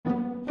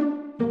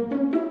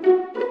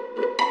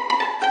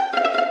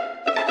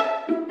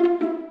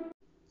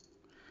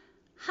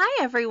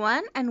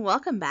everyone, and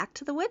welcome back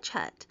to the Witch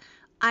Hut.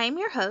 I am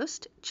your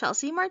host,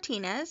 Chelsea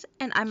Martinez,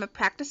 and I'm a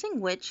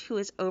practicing witch who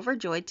is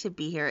overjoyed to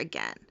be here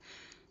again.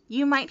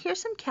 You might hear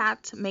some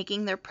cats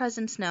making their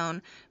presence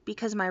known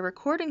because my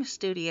recording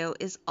studio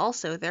is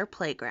also their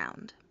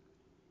playground.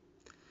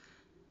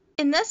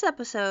 In this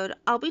episode,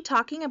 I'll be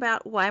talking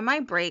about why my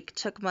break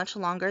took much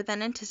longer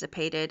than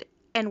anticipated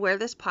and where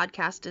this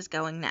podcast is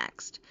going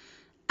next.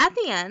 At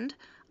the end,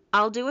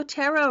 I'll do a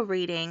tarot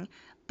reading,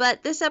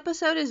 but this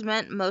episode is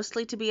meant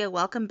mostly to be a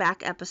welcome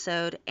back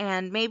episode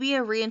and maybe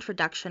a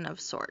reintroduction of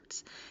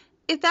sorts.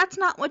 If that's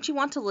not what you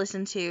want to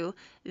listen to,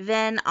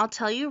 then I'll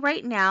tell you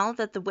right now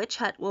that the Witch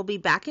Hut will be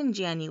back in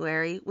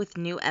January with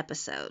new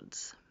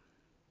episodes.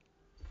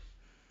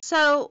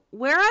 So,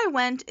 where I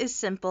went is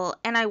simple,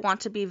 and I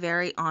want to be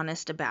very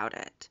honest about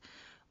it.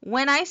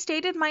 When I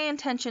stated my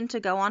intention to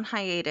go on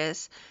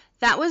hiatus,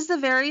 that was the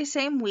very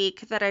same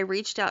week that I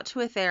reached out to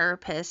a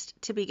therapist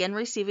to begin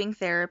receiving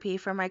therapy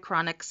for my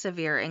chronic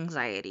severe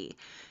anxiety.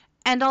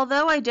 And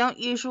although I don't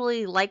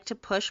usually like to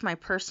push my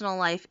personal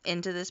life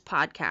into this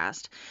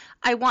podcast,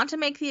 I want to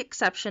make the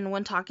exception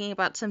when talking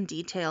about some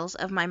details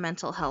of my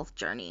mental health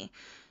journey.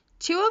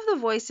 Two of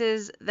the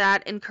voices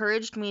that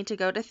encouraged me to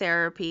go to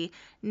therapy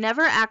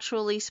never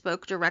actually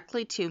spoke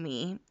directly to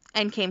me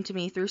and came to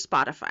me through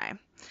Spotify.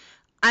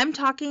 I'm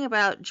talking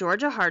about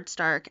Georgia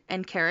Hardstark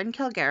and Karen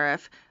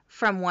Kilgariff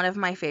from one of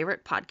my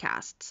favorite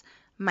podcasts,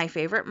 My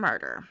Favorite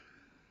Murder.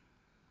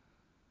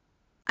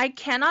 I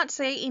cannot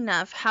say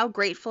enough how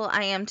grateful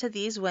I am to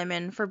these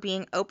women for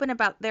being open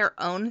about their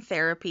own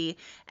therapy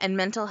and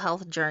mental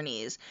health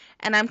journeys,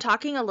 and I'm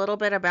talking a little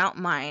bit about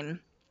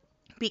mine,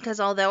 because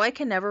although I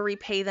can never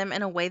repay them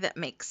in a way that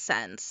makes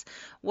sense,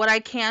 what I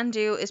can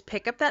do is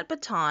pick up that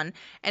baton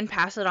and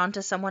pass it on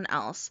to someone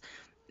else.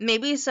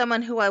 Maybe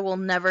someone who I will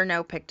never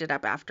know picked it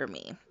up after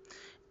me.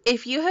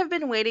 If you have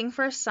been waiting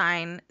for a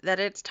sign that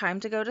it's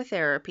time to go to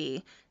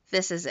therapy,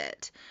 this is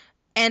it.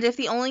 And if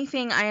the only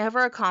thing I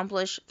ever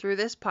accomplish through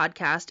this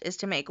podcast is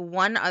to make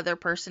one other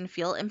person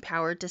feel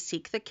empowered to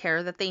seek the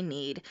care that they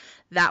need,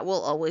 that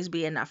will always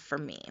be enough for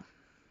me.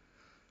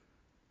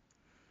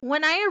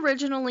 When I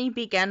originally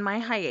began my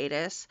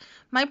hiatus,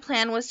 my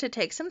plan was to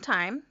take some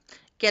time,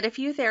 get a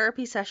few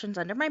therapy sessions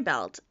under my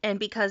belt, and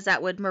because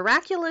that would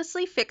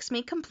miraculously fix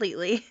me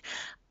completely,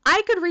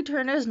 I could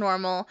return as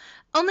normal,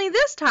 only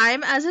this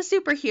time as a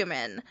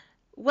superhuman.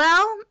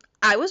 Well,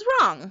 I was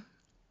wrong.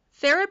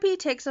 Therapy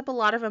takes up a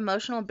lot of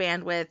emotional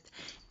bandwidth,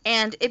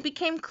 and it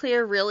became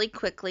clear really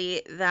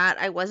quickly that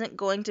I wasn't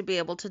going to be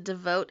able to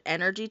devote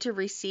energy to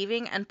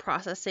receiving and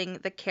processing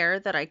the care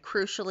that I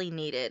crucially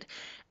needed,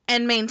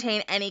 and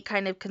maintain any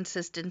kind of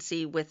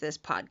consistency with this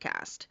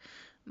podcast.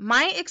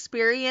 My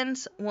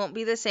experience won't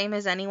be the same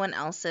as anyone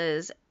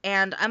else's,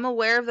 and I'm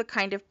aware of the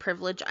kind of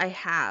privilege I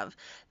have,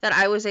 that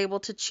I was able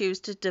to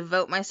choose to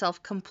devote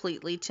myself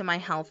completely to my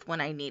health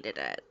when I needed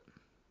it.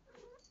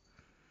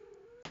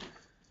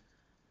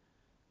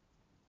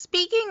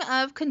 Speaking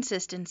of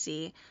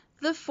consistency,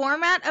 the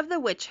format of the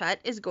Witch Hut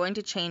is going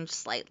to change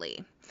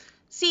slightly.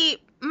 See,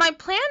 my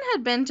plan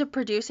had been to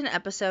produce an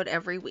episode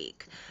every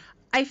week.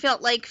 I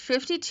felt like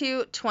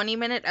 52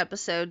 20-minute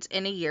episodes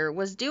in a year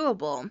was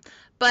doable,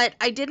 but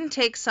I didn't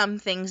take some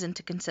things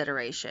into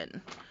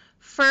consideration.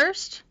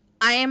 First,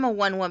 I am a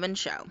one-woman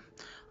show.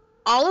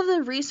 All of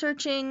the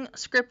researching,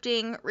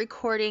 scripting,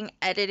 recording,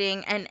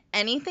 editing, and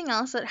anything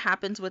else that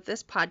happens with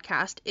this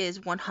podcast is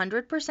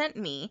 100%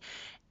 me,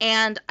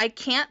 and I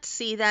can't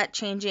see that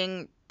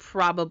changing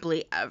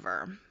probably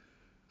ever.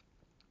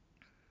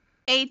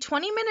 A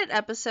 20-minute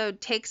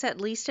episode takes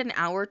at least an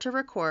hour to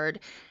record,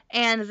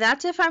 and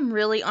that's if I'm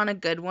really on a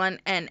good one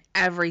and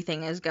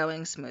everything is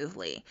going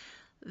smoothly.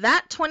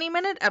 That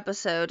 20-minute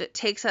episode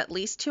takes at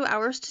least 2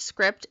 hours to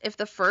script if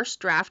the first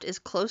draft is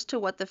close to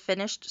what the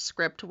finished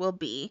script will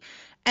be,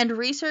 and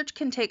research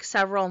can take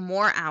several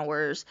more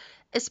hours,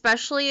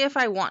 especially if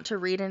I want to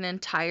read an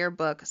entire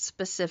book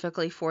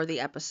specifically for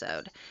the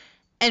episode.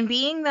 And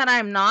being that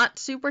I'm not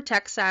super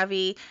tech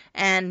savvy,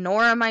 and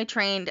nor am I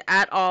trained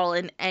at all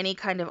in any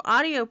kind of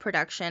audio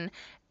production,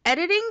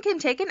 editing can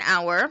take an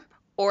hour,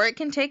 or it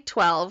can take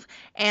 12,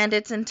 and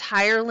it's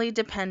entirely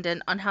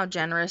dependent on how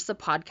generous the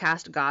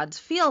podcast gods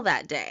feel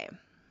that day.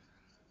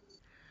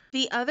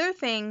 The other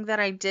thing that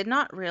I did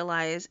not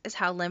realize is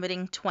how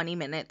limiting 20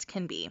 minutes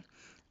can be.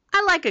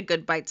 I like a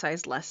good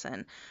bite-sized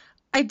lesson.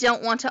 I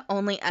don't want to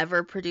only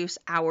ever produce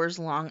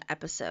hours-long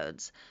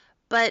episodes.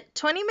 But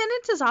 20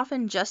 minutes is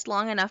often just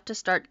long enough to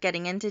start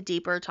getting into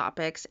deeper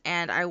topics,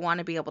 and I want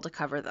to be able to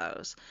cover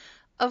those.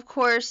 Of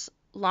course,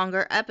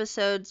 longer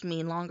episodes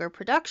mean longer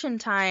production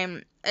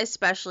time,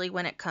 especially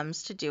when it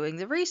comes to doing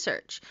the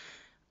research.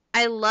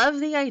 I love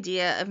the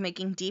idea of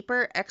making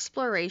deeper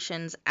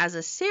explorations as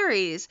a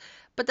series,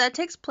 but that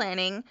takes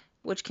planning,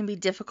 which can be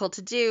difficult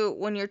to do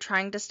when you're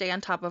trying to stay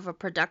on top of a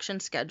production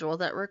schedule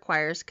that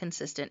requires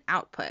consistent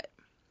output.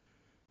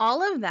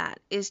 All of that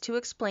is to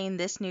explain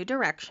this new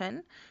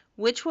direction,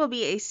 which will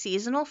be a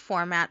seasonal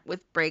format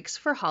with breaks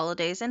for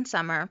holidays and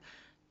summer,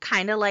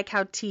 kind of like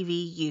how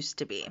TV used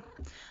to be.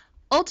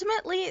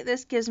 Ultimately,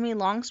 this gives me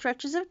long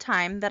stretches of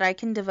time that I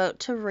can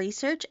devote to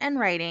research and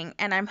writing,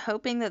 and I'm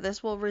hoping that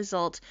this will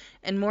result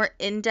in more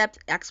in-depth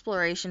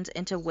explorations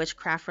into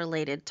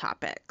witchcraft-related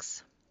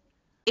topics.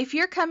 If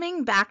you're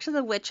coming back to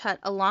the Witch Hut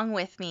along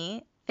with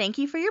me, thank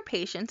you for your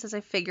patience as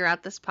I figure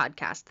out this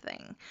podcast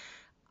thing.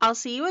 I'll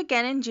see you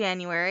again in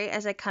January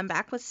as I come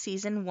back with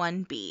Season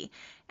 1B.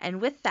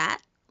 And with that,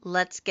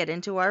 let's get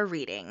into our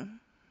reading.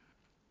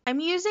 I'm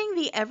using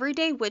the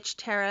Everyday Witch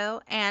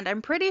Tarot, and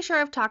I'm pretty sure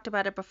I've talked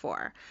about it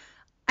before.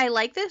 I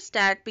like this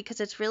deck because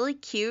it's really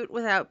cute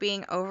without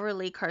being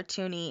overly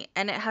cartoony,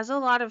 and it has a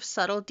lot of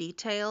subtle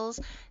details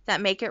that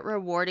make it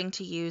rewarding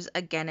to use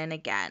again and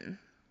again.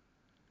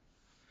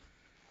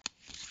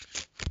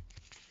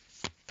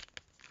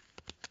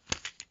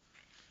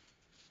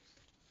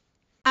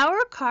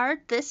 Our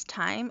card this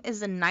time is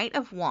the Knight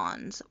of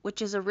Wands,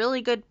 which is a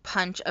really good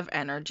punch of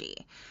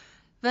energy.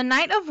 The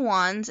Knight of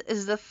Wands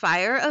is the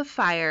fire of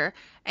fire,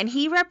 and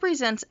he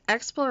represents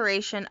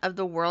exploration of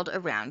the world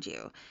around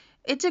you.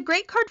 It's a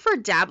great card for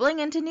dabbling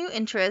into new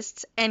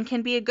interests and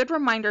can be a good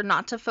reminder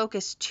not to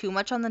focus too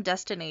much on the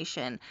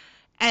destination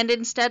and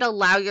instead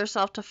allow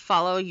yourself to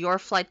follow your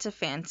flights of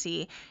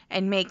fancy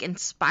and make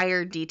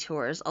inspired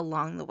detours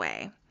along the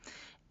way.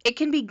 It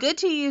can be good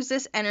to use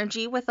this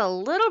energy with a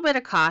little bit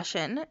of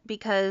caution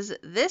because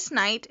this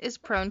knight is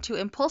prone to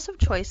impulsive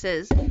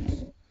choices.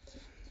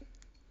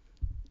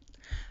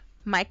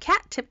 My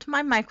cat tipped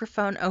my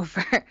microphone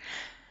over.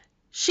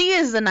 She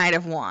is the Knight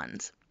of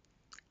Wands.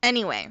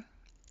 Anyway,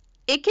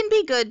 it can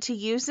be good to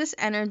use this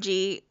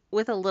energy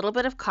with a little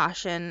bit of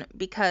caution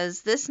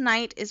because this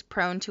knight is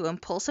prone to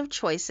impulsive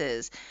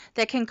choices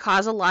that can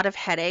cause a lot of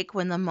headache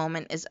when the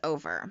moment is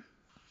over.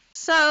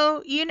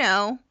 So,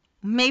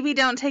 maybe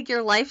don't take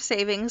your life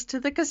savings to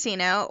the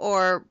casino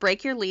or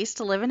break your lease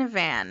to live in a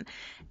van.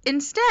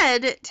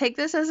 Instead, take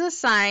this as a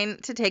sign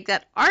to take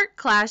that art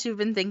class you've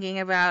been thinking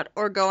about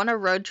or go on a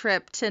road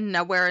trip to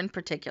nowhere in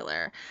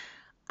particular.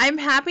 I'm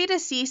happy to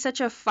see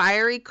such a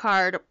fiery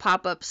card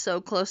pop up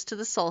so close to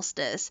the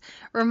solstice,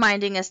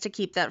 reminding us to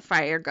keep that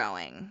fire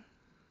going.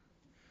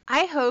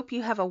 I hope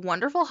you have a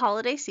wonderful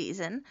holiday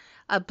season,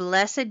 a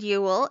blessed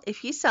Yule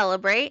if you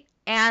celebrate,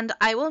 and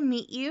I will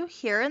meet you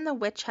here in the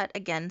Witch Hut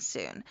again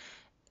soon.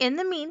 In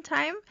the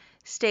meantime,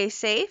 stay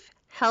safe,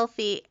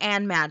 healthy,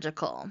 and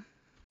magical.